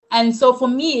And so for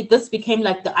me, this became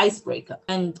like the icebreaker.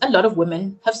 And a lot of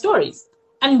women have stories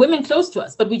and women close to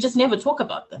us, but we just never talk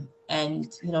about them.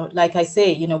 And, like I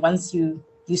say, once you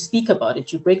speak about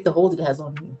it, you break the hold it has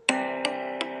on you.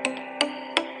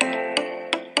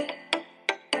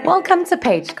 Welcome to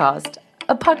Pagecast,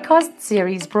 a podcast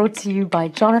series brought to you by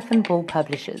Jonathan Bull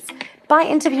Publishers. By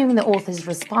interviewing the authors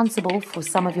responsible for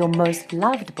some of your most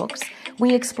loved books,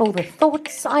 we explore the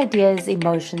thoughts, ideas,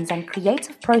 emotions, and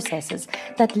creative processes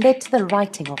that led to the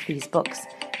writing of these books.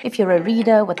 If you're a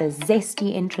reader with a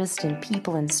zesty interest in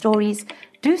people and stories,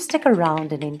 do stick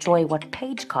around and enjoy what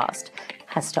Pagecast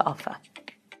has to offer.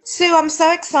 Sue, I'm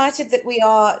so excited that we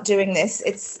are doing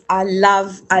this. I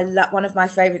love one of my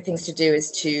favorite things to do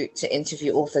is to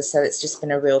interview authors, so it's just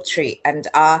been a real treat. And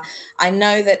I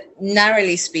know that,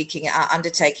 narrowly speaking, our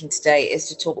undertaking today is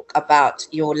to talk about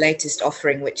your latest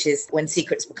offering, which is When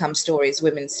Secrets Become Stories,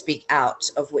 Women Speak Out,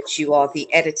 of which you are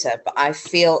the editor. But I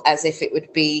feel as if it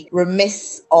would be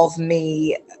remiss of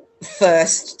me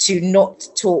first to not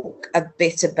talk a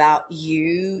bit about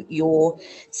you, your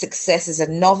success as a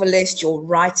novelist, your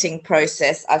writing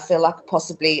process. I feel like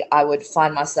possibly I would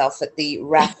find myself at the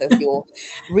wrath of your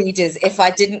readers if I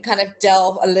didn't kind of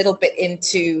delve a little bit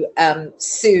into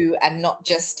Sue and not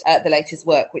just the latest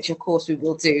work, which of course we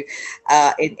will do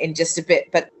in just a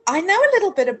bit. But I know a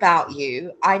little bit about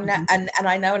you. I know, and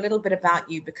I know a little bit about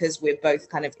you because we're both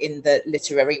kind of in the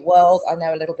literary world. I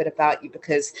know a little bit about you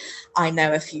because I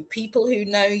know a few people who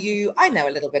know you. I know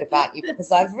a little bit about you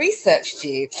because I've researched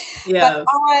you. Yeah. But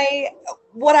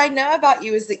what I know about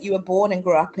you is that you were born and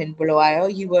grew up in Bulawayo.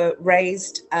 You were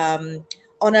raised on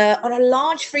a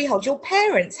large freehold. Your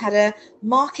parents had a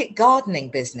market gardening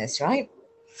business, right?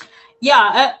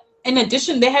 Yeah. In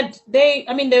addition, they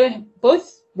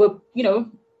both were,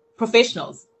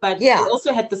 professionals, but they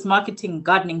also had this marketing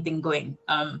gardening thing going.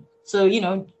 So,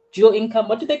 dual income,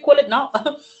 what do they call it now?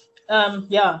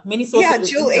 Many sources. Yeah,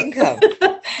 dual income.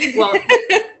 Well,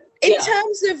 in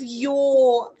terms of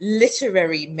your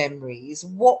literary memories,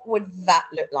 what would that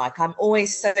look like? I'm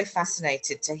always so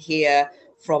fascinated to hear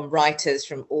from writers,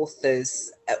 from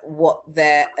authors, what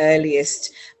their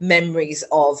earliest memories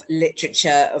of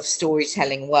literature, of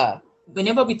storytelling were.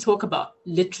 Whenever we talk about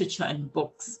literature and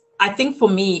books, I think for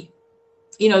me,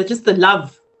 just the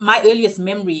love, my earliest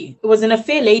memory, it was in a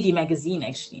Fair Lady magazine,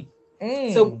 actually.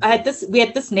 So we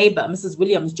had this neighbor, Mrs.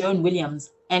 Williams, Joan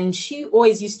Williams, and she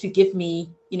always used to give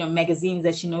me, magazines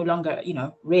that she no longer,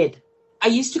 read. I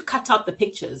used to cut out the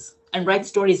pictures and write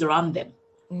stories around them.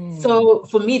 So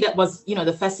for me, that was,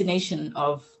 the fascination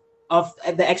of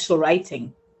the actual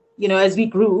writing. As we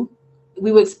grew,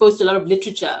 we were exposed to a lot of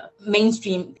literature,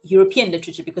 mainstream European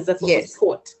literature, because that's what was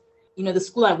taught. The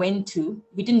school I went to,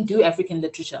 we didn't do African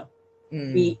literature.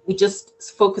 We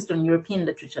just focused on European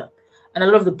literature. And a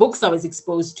lot of the books I was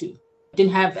exposed to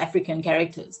didn't have African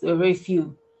characters. There were very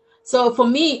few. So for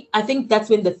me, I think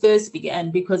that's when the thirst began,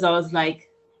 because I was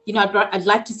like, I'd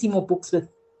like to see more books with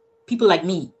people like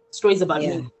me, stories about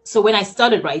me. So when I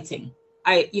started writing,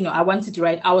 I wanted to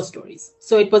write our stories.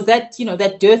 So it was that,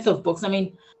 that dearth of books. I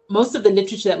mean, most of the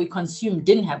literature that we consumed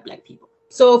didn't have Black people.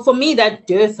 So for me, that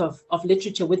dearth of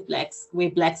literature with Blacks, where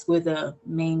Blacks were the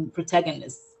main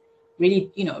protagonists,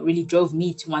 really, really drove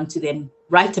me to want to then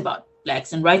write about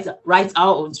Blacks and write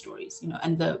our own stories,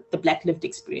 and the Black lived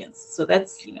experience. So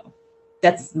that's,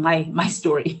 that's my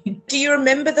story. Do you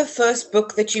remember the first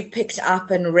book that you picked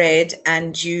up and read,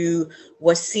 and you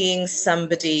were seeing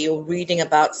somebody or reading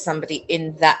about somebody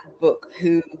in that book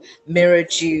who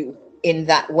mirrored you in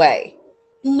that way?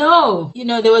 No,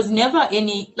 there was never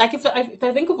any, like if I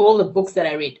think of all the books that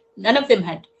I read, none of them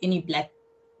had any black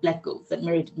girls that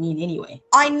mirrored me in any way.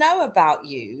 I know about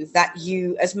you that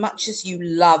you, as much as you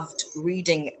loved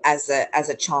reading as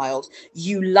a child,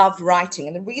 you loved writing.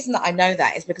 And the reason that I know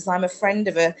that is because I'm a friend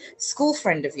of a school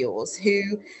friend of yours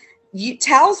who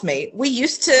tells me we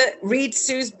used to read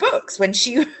Sue's books when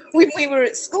we were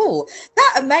at school.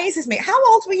 That amazes me. How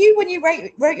old were you when you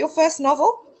wrote your first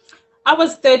novel? I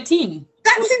was 13.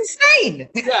 That's insane.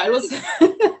 Yeah, it was.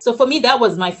 So for me, that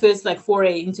was my first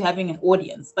foray into having an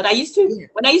audience. But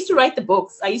when I used to write the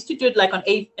books, I used to do it like on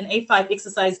an A5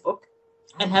 exercise book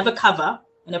and have a cover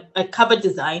and a cover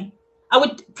design. I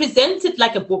would present it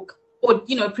like a book, or,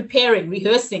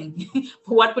 rehearsing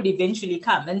for what would eventually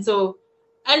come.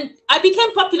 And I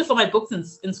became popular for my books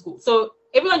in school. So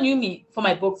everyone knew me for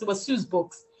my books. It was Sue's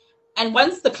books. And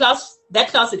once that class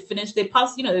had finished, they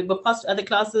passed, they were passed to other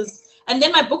classes. And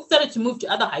then my book started to move to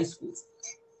other high schools.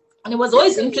 And it was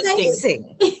always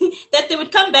interesting that they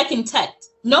would come back intact.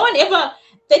 They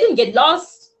didn't get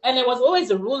lost. And there was always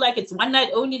a rule, like it's one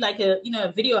night only, like a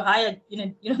video hire,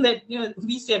 we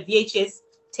used to have VHS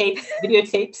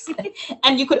videotapes,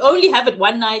 and you could only have it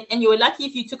one night, and you were lucky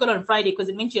if you took it on Friday because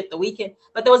it meant you at the weekend.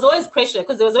 But there was always pressure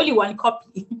because there was only one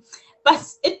copy. But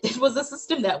it was a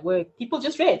system that worked. People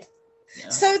just read. Yeah.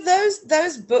 So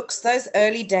those books, those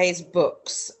early days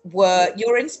books, were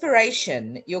your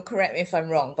inspiration. You'll correct me if I'm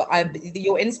wrong, but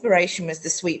your inspiration was the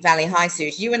Sweet Valley High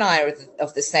series. You and I are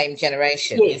of the same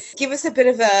generation. Yes. Give us a bit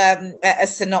of a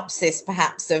synopsis,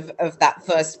 perhaps, of that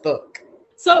first book.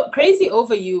 So Crazy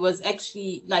Over You was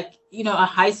actually like, a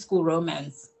high school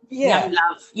romance. Yeah. Young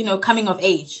love, coming of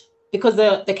age, because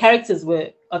the characters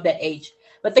were of that age.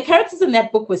 But the characters in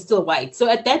that book were still white. So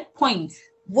at that point,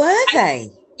 were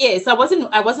they? Yes, I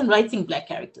wasn't writing Black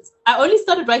characters. I only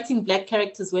started writing Black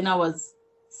characters when I was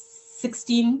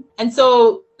 16. And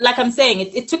so, like I'm saying,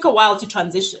 it took a while to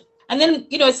transition. And then,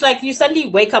 it's like you suddenly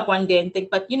wake up one day and think,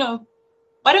 but,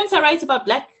 why don't I write about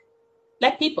Black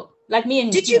people like me?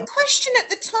 And did you question at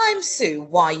the time, Sue,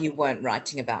 why you weren't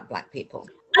writing about Black people?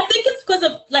 I think it's because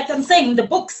of, like I'm saying, the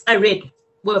books I read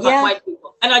were about white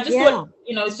people. And I just thought,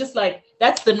 it's just like,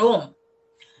 that's the norm.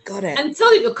 Got it. Until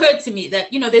it occurred to me that,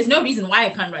 there's no reason why I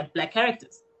can't write Black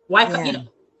characters. Why can't,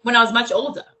 when I was much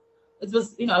older, it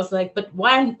was, I was like, but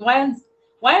why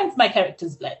aren't my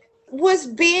characters Black? Was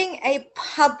being a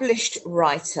published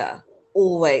writer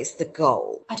always the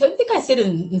goal? I don't think I said it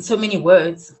in so many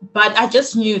words, but I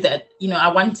just knew that,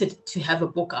 I wanted to have a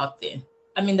book out there.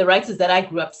 I mean, the writers that I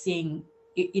grew up seeing,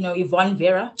 Yvonne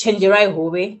Vera, Chenjerai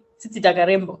Howe, Titi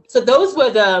Dagarembo. So those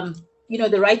were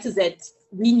the writers that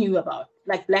we knew about,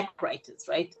 like Black writers,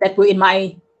 right? That were in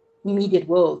my immediate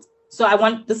world. So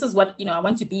this is what, I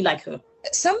want to be like her.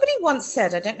 Somebody once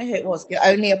said, I don't know who it was, you're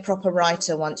only a proper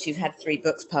writer once you've had 3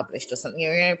 books published or something.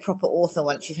 You're only a proper author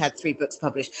once you've had 3 books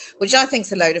published, which I think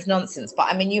is a load of nonsense.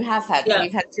 But I mean, you've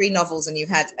had 3 novels and you've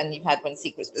had When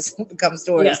Secrets Become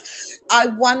Stories. Yeah. I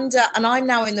wonder, and I'm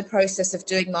now in the process of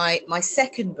doing my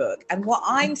second book. And what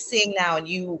I'm seeing now, and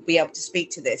you will be able to speak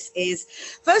to this, is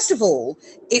first of all,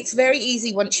 it's very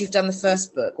easy once you've done the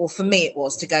first book, or for me it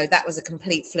was, to go, that was a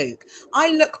complete fluke. I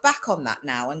look back on that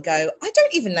now and go, I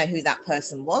don't even know who that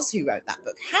person was who wrote that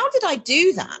book. How did I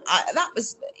do that?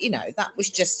 That was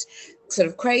just sort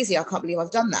of crazy. I can't believe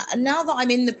I've done that. And now that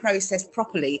I'm in the process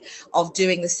properly of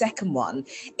doing the second one,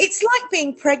 it's like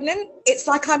being pregnant. It's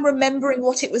like I'm remembering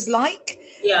what it was like.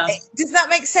 Yeah. Does that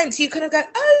make sense? You kind of go,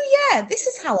 oh yeah, this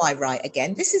is how I write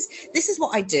again. This is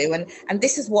what I do, and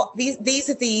this is what these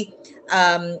are the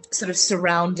sort of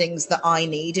surroundings that I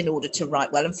need in order to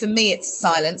write well. And for me, it's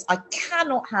silence. I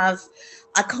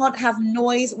can't have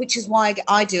noise, which is why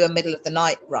I do a middle of the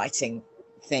night writing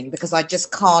thing, because I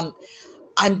just can't.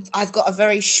 I've got a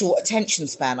very short attention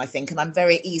span, I think, and I'm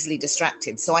very easily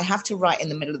distracted. So I have to write in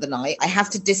the middle of the night. I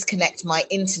have to disconnect my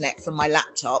internet from my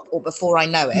laptop, or before I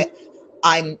know it,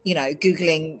 I'm,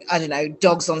 Googling, I don't know,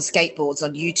 dogs on skateboards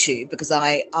on YouTube, because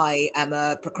I am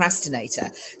a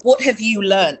procrastinator. What have you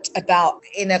learnt about,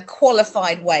 in a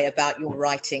qualified way, about your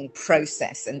writing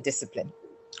process and discipline?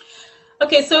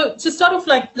 Okay, so to start off,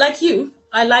 like you,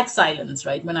 I like silence,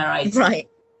 right, when I write. Right.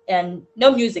 And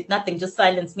no music, nothing, just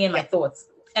silence, me and my thoughts.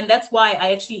 And that's why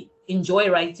I actually enjoy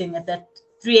writing at that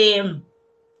 3 a.m.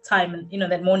 time,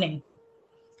 and, that morning.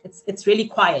 It's really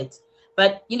quiet.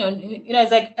 But,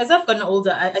 it's like, as I've gotten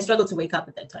older, I struggle to wake up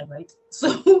at that time, right?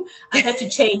 So I've had to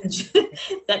change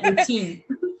that routine.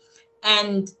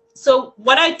 And so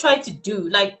what I try to do,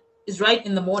 is write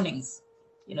in the mornings,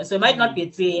 so it might not be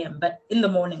at 3 a.m., but in the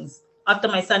mornings, after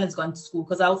my son has gone to school,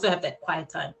 because I also have that quiet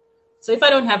time. So if I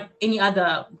don't have any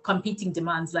other competing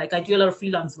demands, like I do a lot of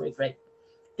freelance work, right,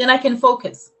 then I can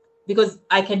focus, because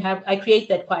I create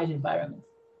that quiet environment,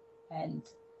 and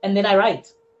then I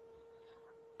write.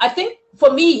 I think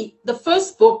for me, the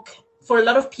first book for a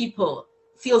lot of people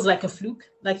feels like a fluke,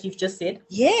 like you've just said.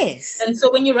 Yes. And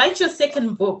so when you write your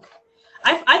second book,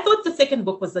 I thought the second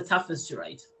book was the toughest to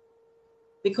write,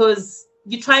 because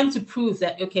you're trying to prove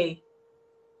that, okay,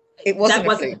 it wasn't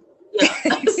a fluke. Yeah.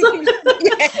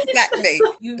 Yeah, exactly.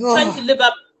 You're trying to live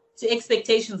up to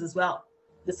expectations as well.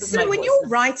 So when you're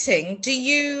writing, do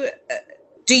you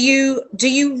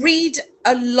read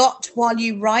a lot while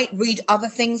you write, read other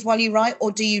things while you write,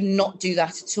 or do you not do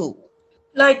that at all?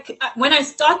 Like when I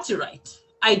start to write,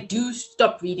 I do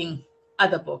stop reading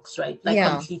other books, right?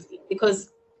 Completely,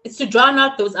 because it's to drown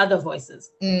out those other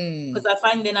voices. Because I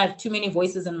find then I have too many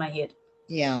voices in my head.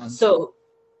 Yeah. So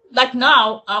like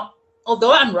now,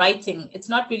 although I'm writing, it's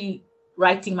not really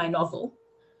writing my novel.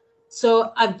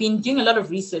 So I've been doing a lot of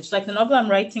research. Like the novel I'm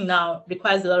writing now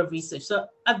requires a lot of research. So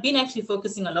I've been actually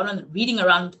focusing a lot on reading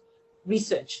around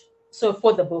research. So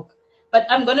for the book, but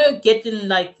I'm going to get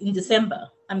in December,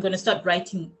 I'm going to start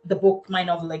writing the book, my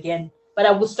novel again. but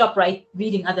I will stop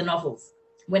reading other novels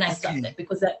when I start that,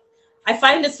 because I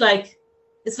find it's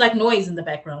like noise in the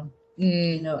background,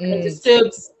 and it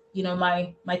disturbs,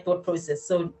 my thought process.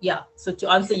 So yeah. So to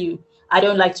answer you, I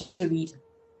don't like to read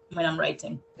when I'm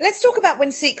writing. Let's talk about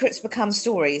when secrets become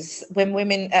stories, when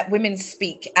women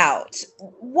speak out.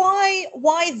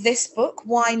 Why this book?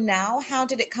 Why now? How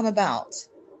did it come about?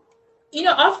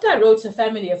 After I wrote A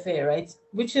Family Affair, right,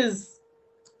 which is,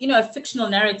 a fictional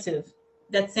narrative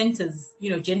that centers,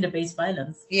 gender-based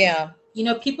violence. Yeah.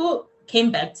 People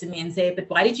came back to me and say, but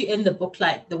why did you end the book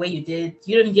like the way you did?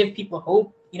 You didn't give people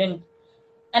hope. You didn't.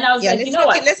 And I was like,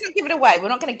 what? Let's not give it away. We're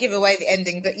not going to give away the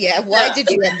ending, but why did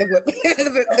you end the book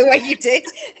the way you did?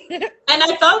 And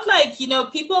I felt like,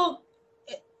 people,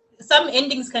 some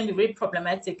endings can be very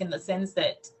problematic in the sense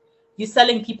that you're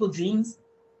selling people dreams.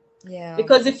 Yeah.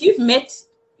 Because if you've met,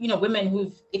 women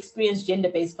who've experienced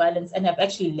gender-based violence and have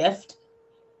actually left,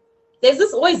 there's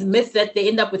this always myth that they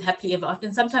end up with happily ever after,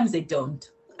 and sometimes they don't.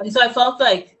 And so I felt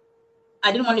like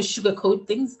I didn't want to sugarcoat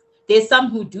things. There's some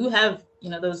who do have,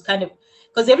 those kind of,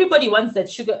 because everybody wants that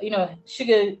sugar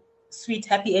sweet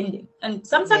happy ending. And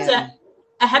sometimes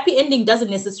a happy ending doesn't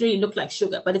necessarily look like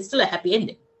sugar, but it's still a happy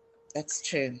ending. That's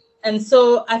true. And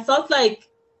so I felt like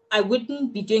I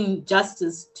wouldn't be doing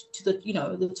justice to the,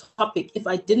 the topic if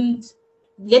I didn't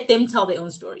let them tell their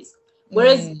own stories.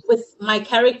 Whereas with my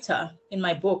character in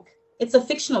my book, it's a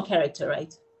fictional character,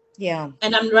 right? Yeah.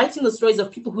 And I'm writing the stories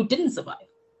of people who didn't survive.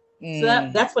 So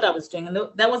that's what I was doing. And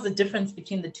that was the difference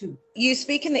between the two. You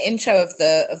speak in the intro of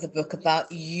the book about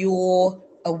your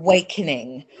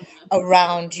awakening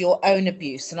around your own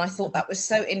abuse. And I thought that was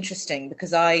so interesting,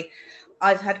 because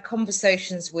I've had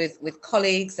conversations with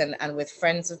colleagues and with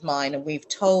friends of mine, and we've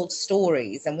told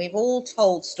stories, and we've all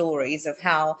told stories of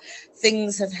how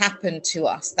things have happened to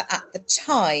us that at the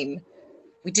time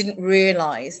we didn't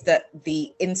realize that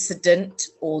the incident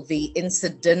or the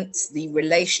incidents, the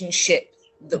relationship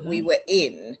that we were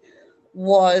in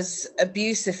was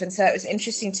abusive. And so it was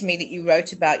interesting to me that you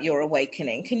wrote about your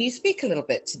awakening. Can you speak a little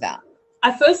bit to that?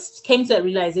 I first came to that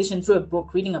realization through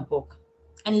reading a book.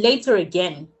 And later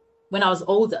again, when I was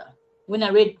older, when I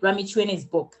read Rami Chuene's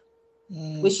book,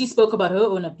 where she spoke about her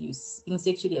own abuse, being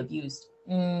sexually abused.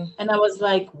 And I was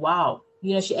like, wow,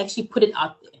 she actually put it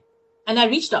out there. And I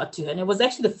reached out to her, and it was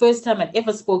actually the first time I'd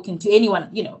ever spoken to anyone.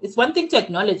 It's one thing to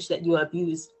acknowledge that you are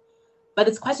abused, but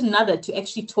it's quite another to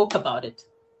actually talk about it,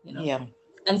 Yeah.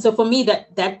 And so for me,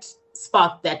 that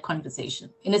sparked that conversation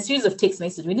in a series of text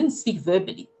messages. We didn't speak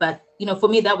verbally, but, for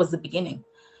me, that was the beginning.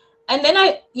 And then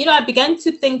I began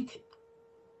to think,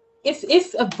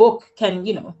 if a book can,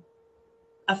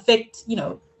 affect,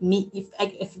 me, if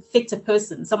affect a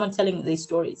person, someone telling their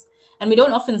stories, and we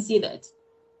don't often see that,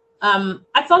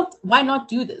 I felt, why not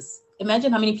do this?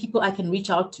 Imagine how many people I can reach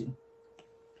out to.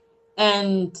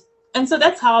 And so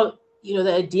that's how,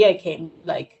 the idea came,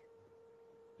 like,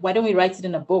 why don't we write it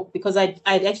in a book? Because I'd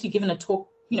actually given a talk,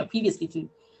 previously to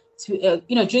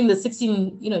during the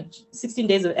 16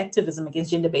 days of activism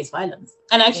against gender-based violence.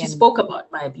 And I actually spoke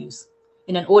about my abuse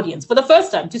in an audience for the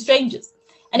first time to strangers.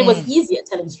 And it was easier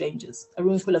telling strangers, a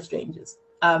room full of strangers.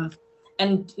 And,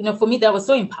 for me, that was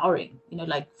so empowering,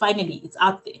 like, finally it's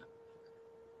out there.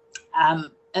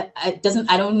 I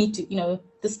don't need to,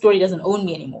 this story doesn't own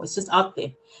me anymore. It's just out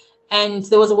there. And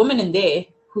there was a woman in there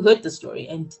who heard the story,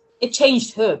 and it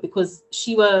changed her, because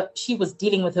she was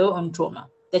dealing with her own trauma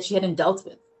that she hadn't dealt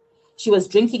with. She was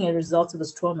drinking as a result of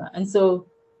this trauma. And so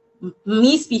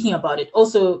me speaking about it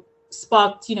also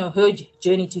sparked, her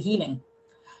journey to healing.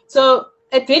 So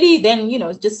it really then,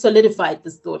 just solidified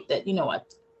this thought that,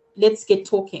 what, let's get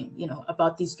talking,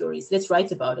 about these stories. Let's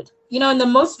write about it. In the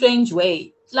most strange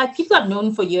way, like, people I've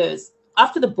known for years,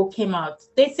 after the book came out,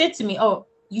 they said to me, oh,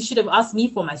 you should have asked me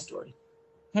for my story.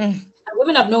 And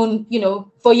women I've known,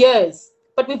 for years,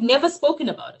 but we've never spoken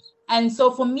about it. And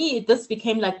so for me, this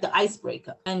became like the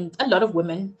icebreaker. And a lot of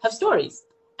women have stories,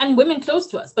 and women close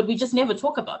to us, but we just never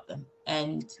talk about them.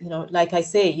 And, like I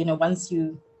say, once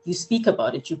you speak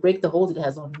about it, you break the hold it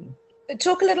has on you.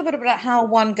 Talk a little bit about how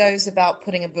one goes about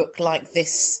putting a book like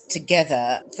this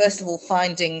together. First of all,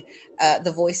 finding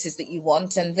the voices that you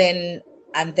want, and then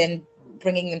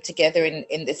bringing them together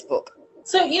in this book.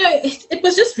 So, it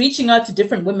was just reaching out to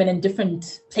different women in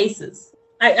different places.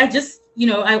 I just,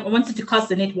 I wanted to cast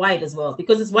the net wide as well,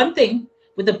 because it's one thing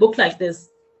with a book like this.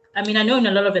 I mean, I know in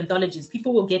a lot of anthologies,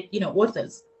 people will get,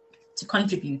 authors to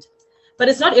contribute, but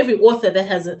it's not every author that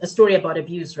has a story about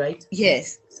abuse, right?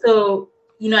 Yes. So,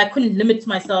 I couldn't limit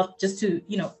myself just to,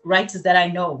 writers that I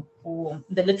know or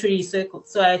the literary circle.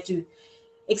 So I had to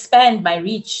expand my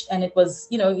reach. And it was,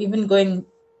 even going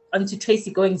onto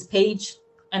Tracy Going's page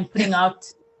and putting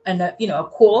out a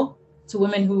call to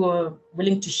women who were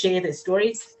willing to share their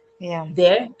stories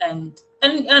there, and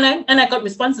I got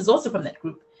responses also from that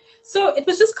group. So it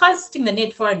was just casting the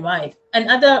net far and wide, and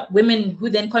other women who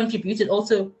then contributed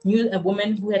also knew a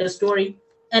woman who had a story,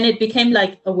 and it became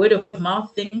like a word of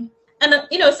mouth thing. And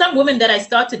some women that I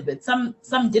started with, some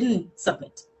didn't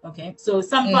submit. Okay, so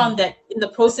some found that in the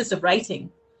process of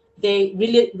writing, they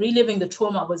really reliving the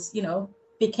trauma was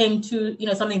became too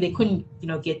something they couldn't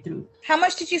get through. How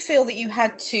much did you feel that you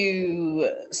had to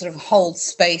sort of hold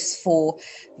space for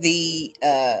the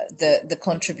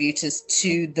contributors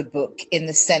to the book, in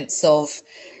the sense of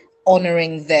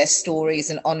honoring their stories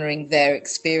and honoring their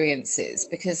experiences?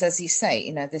 Because as you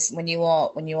say, this when you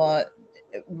are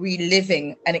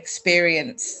reliving an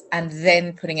experience and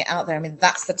then putting it out there, I mean,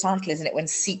 that's the title, isn't it? When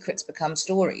secrets become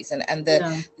stories, and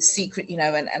the secret,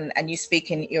 and you speak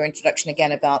in your introduction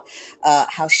again about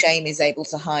how shame is able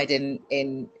to hide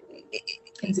in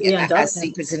as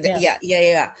secrets.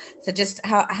 So just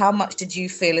how much did you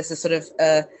feel as a sort of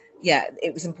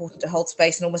it was important to hold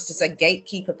space and almost as a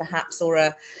gatekeeper perhaps, or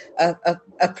a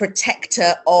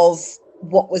protector of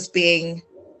what was being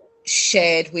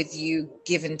shared with you,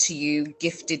 given to you,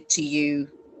 gifted to you?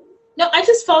 No, I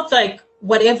just felt like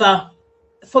whatever,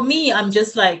 for me, I'm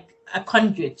just like a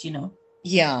conduit, for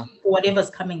whatever's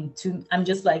coming to, I'm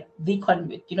just like the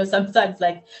conduit. Sometimes,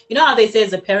 like, how they say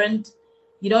as a parent,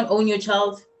 you don't own your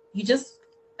child, you just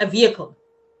a vehicle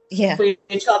for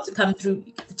your child to come through.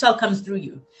 The child comes through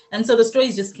you, and so the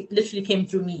stories just literally came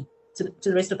through me to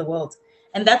the rest of the world,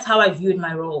 and that's how I viewed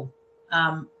my role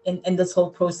in this whole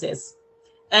process.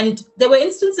 And there were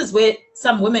instances where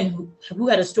some women who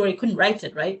had a story couldn't write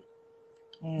it, right?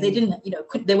 They didn't,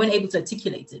 they weren't able to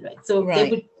articulate it, right? So they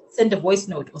would send a voice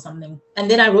note or something. And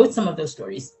then I wrote some of those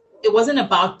stories. It wasn't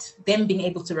about them being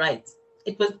able to write.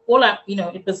 It was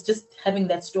it was just having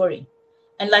that story.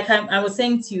 And like I was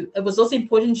saying to you, it was also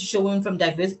important to show women from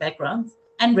diverse backgrounds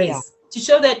and race, to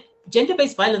show that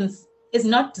gender-based violence is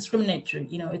not discriminatory.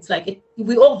 It's like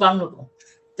we're all vulnerable.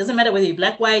 It doesn't matter whether you're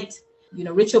black, white,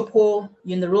 rich or poor,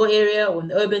 you're in the rural area or in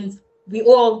the urbans, we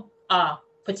all are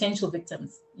potential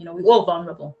victims. We're all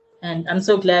vulnerable. And I'm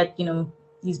so glad,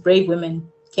 these brave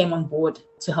women came on board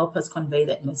to help us convey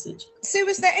that message. So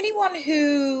was there anyone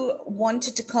who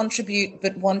wanted to contribute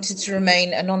but wanted to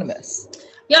remain anonymous?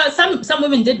 Yeah, some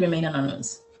women did remain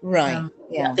anonymous. Right.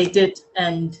 They did.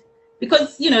 And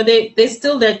because, there's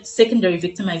still that secondary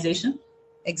victimization.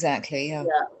 Exactly. Yeah.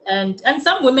 And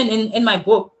some women in my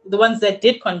book, the ones that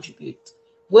did contribute,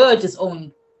 were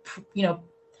disowned,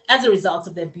 as a result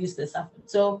of the abuse they suffered.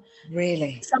 So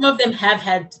really, some of them have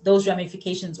had those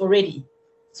ramifications already.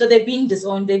 So they've been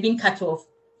disowned, they've been cut off,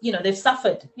 they've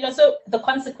suffered, so the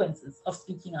consequences of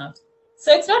speaking out.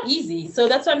 So it's not easy. So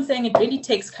that's why I'm saying it really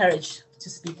takes courage to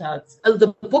speak out.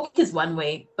 The book is one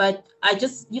way, but I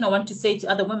just, want to say to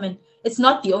other women, it's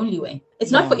not the only way.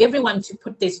 It's not for everyone to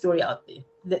put their story out there.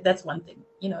 That's one thing.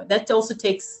 That also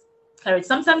takes courage.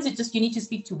 Sometimes you need to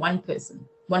speak to one person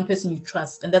you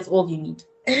trust, and that's all you need.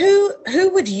 Who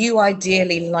would you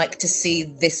ideally like to see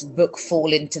this book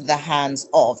fall into the hands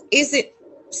of? Is it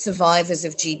survivors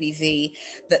of GBV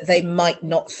that they might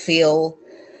not feel?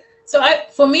 So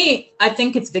for me, I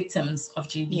think it's victims of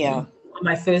GBV.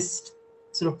 My first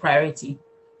sort of priority,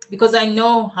 because I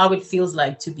know how it feels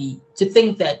like to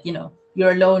think that,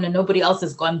 you're alone and nobody else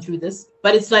has gone through this.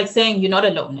 But it's like saying you're not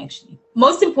alone, actually.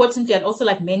 Most importantly, I'd also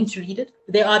like men to read it.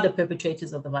 They are the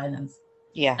perpetrators of the violence.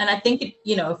 Yeah. And I think,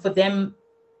 for them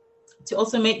to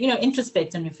also make,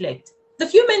 introspect and reflect. The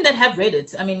few men that have read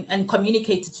it, and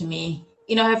communicated to me,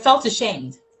 have felt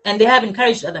ashamed, and they have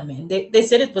encouraged other men. They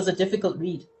said it was a difficult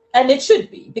read, and it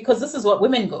should be, because this is what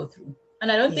women go through.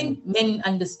 And I don't think men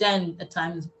understand at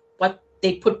times what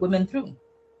they put women through.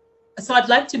 So I'd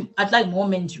like more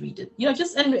men to read it,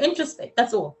 just and introspect.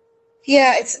 That's all.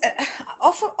 Yeah, it's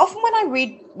often when I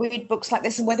read books like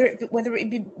this, and whether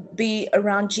it be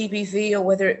around GBV or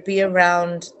whether it be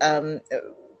around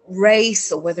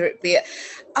race, or whether it be,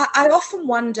 I often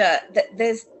wonder that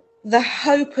there's the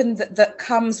hope and that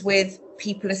comes with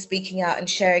people are speaking out and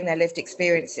sharing their lived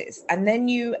experiences, and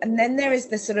then there is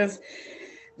the sort of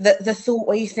the thought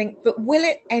where you think, but will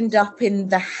it end up in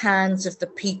the hands of the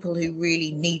people who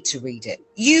really need to read it?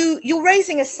 You're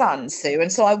raising a son, Sue,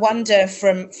 and so I wonder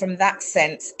from that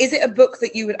sense, is it a book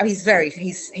that you would? Oh, he's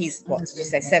what did you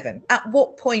say, 7? At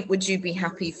what point would you be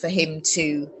happy for him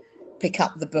to pick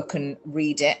up the book and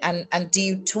read it? And do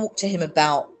you talk to him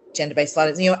about gender-based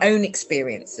violence and your own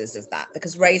experiences of that?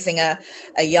 Because raising a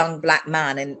young black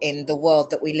man in the world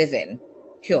that we live in,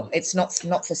 it's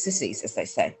not for sissies, as they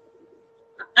say.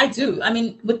 I do. I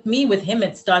mean, with him,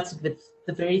 it started with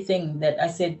the very thing that I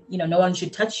said, no one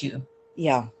should touch you.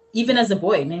 Yeah. Even as a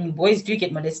boy. I mean, boys do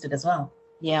get molested as well.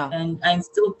 Yeah. And I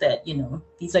instilled that,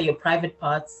 these are your private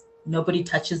parts. Nobody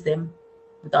touches them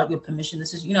without your permission.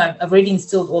 This is, I've already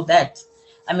instilled all that.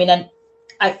 I mean, and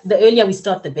the earlier we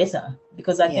start, the better,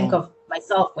 because I think of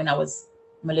myself when I was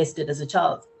molested as a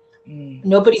child.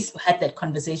 Nobody's had that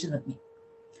conversation with me.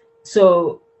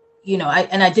 So,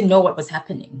 I didn't know what was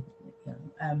happening.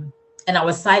 And I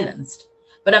was silenced.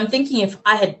 But I'm thinking if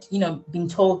I had, been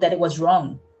told that it was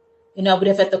wrong, I would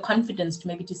have had the confidence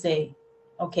to say,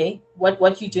 okay,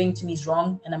 what you're doing to me is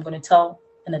wrong, and I'm going to tell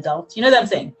an adult. You know what I'm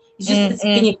saying? It's just it's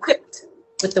being equipped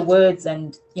with the words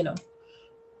and,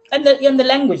 and the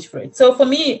language for it. So for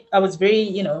me, I was very,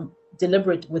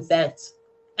 deliberate with that.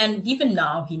 And even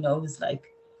now he knows, like,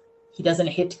 he doesn't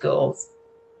hit girls.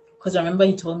 Because I remember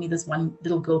he told me this one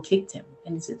little girl kicked him.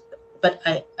 And he said, but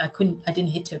I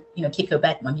didn't hit her, kick her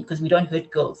back, mommy, because we don't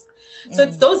hurt girls. So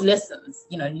it's those lessons,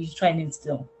 you try and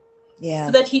instill. Yeah.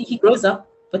 So that he grows up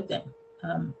with them.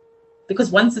 Because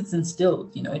once it's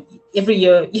instilled, every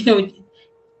year,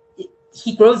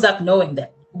 he grows up knowing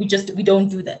that we don't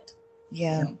do that.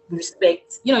 Yeah. We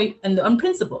respect, and on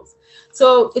principles.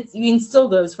 So you instill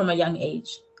those from a young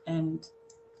age. And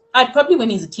I'd probably, when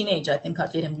he's a teenager, I think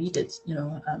I'd let him read it.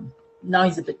 Now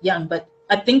he's a bit young, but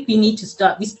I think we need to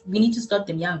start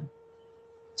them young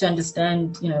to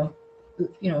understand,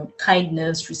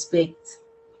 kindness, respect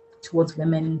towards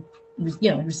women,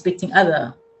 respecting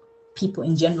other people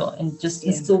in general, and just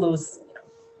instill those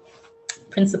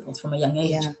principles from a young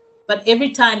age. Yeah. But every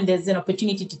time there's an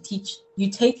opportunity to teach, you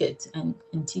take it and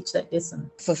teach that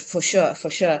lesson. For sure.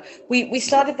 We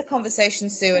started the conversation,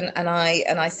 Sue, and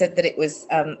I said that it was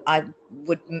I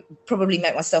would probably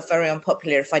make myself very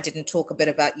unpopular if I didn't talk a bit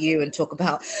about you and talk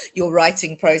about your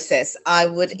writing process. I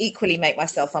would equally make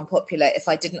myself unpopular if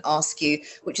I didn't ask you,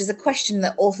 which is a question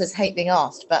that authors hate being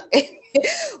asked, but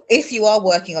if you are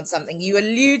working on something, you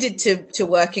alluded to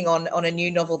working on a new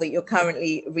novel that you're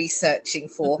currently researching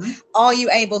for. Are you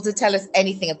able to tell us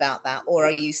anything about that, or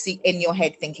are you in your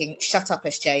head thinking, shut up,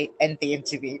 SJ, end the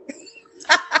interview?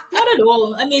 Not at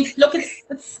all. I mean, look,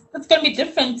 it's going to be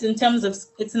different in terms of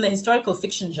it's in the historical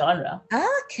fiction genre.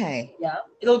 Okay. Yeah,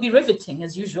 it'll be riveting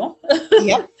as usual.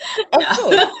 Yeah, of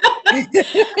course.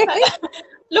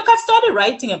 Look, I've started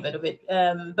writing a bit of it,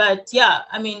 but yeah,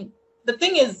 I mean, the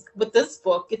thing is with this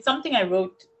book, it's something I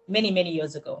wrote many, many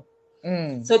years ago.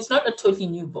 So it's not a totally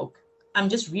new book. I'm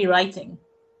just rewriting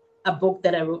a book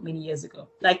that I wrote many years ago.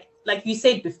 Like you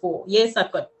said before, yes,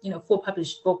 I've got 4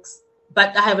 published books,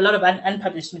 but I have a lot of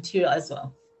unpublished material as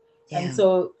well. Yeah. And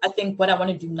so I think what I want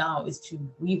to do now is to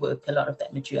rework a lot of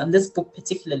that material. And this book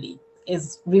particularly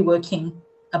is reworking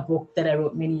a book that I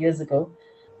wrote many years ago.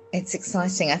 It's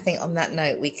exciting. I think on that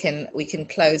note, we can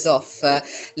close off,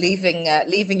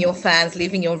 leaving your fans,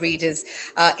 leaving your readers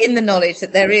in the knowledge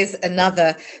that there is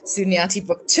another Sunyati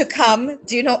book to come.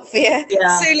 Do not fear.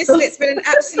 Yeah. Sue, listen, it's been an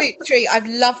absolute treat. I've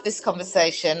loved this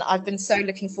conversation. I've been so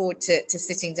looking forward to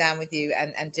sitting down with you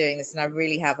and doing this, and I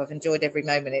really have. I've enjoyed every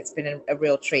moment. It's been a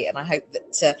real treat, and I hope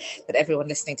that everyone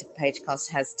listening to Pagecast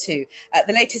has too.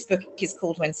 The latest book is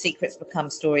called When Secrets Become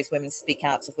Stories, Women Speak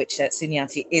Out, of which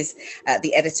Sunyati is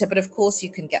the editor. But of course,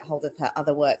 you can get hold of her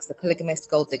other works, The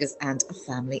Polygamist, Gold Diggers, and A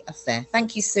Family Affair.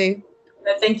 Thank you, Sue.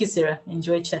 Thank you, Sarah.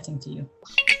 Enjoyed chatting to you.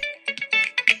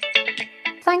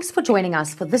 Thanks for joining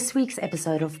us for this week's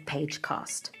episode of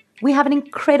Pagecast. We have an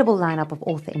incredible lineup of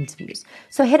author interviews,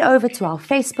 so head over to our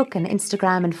Facebook and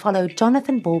Instagram and follow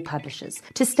Jonathan Ball Publishers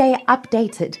to stay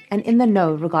updated and in the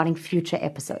know regarding future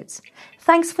episodes.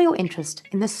 Thanks for your interest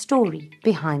in the story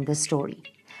behind the story.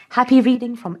 Happy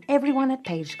reading from everyone at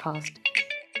Pagecast.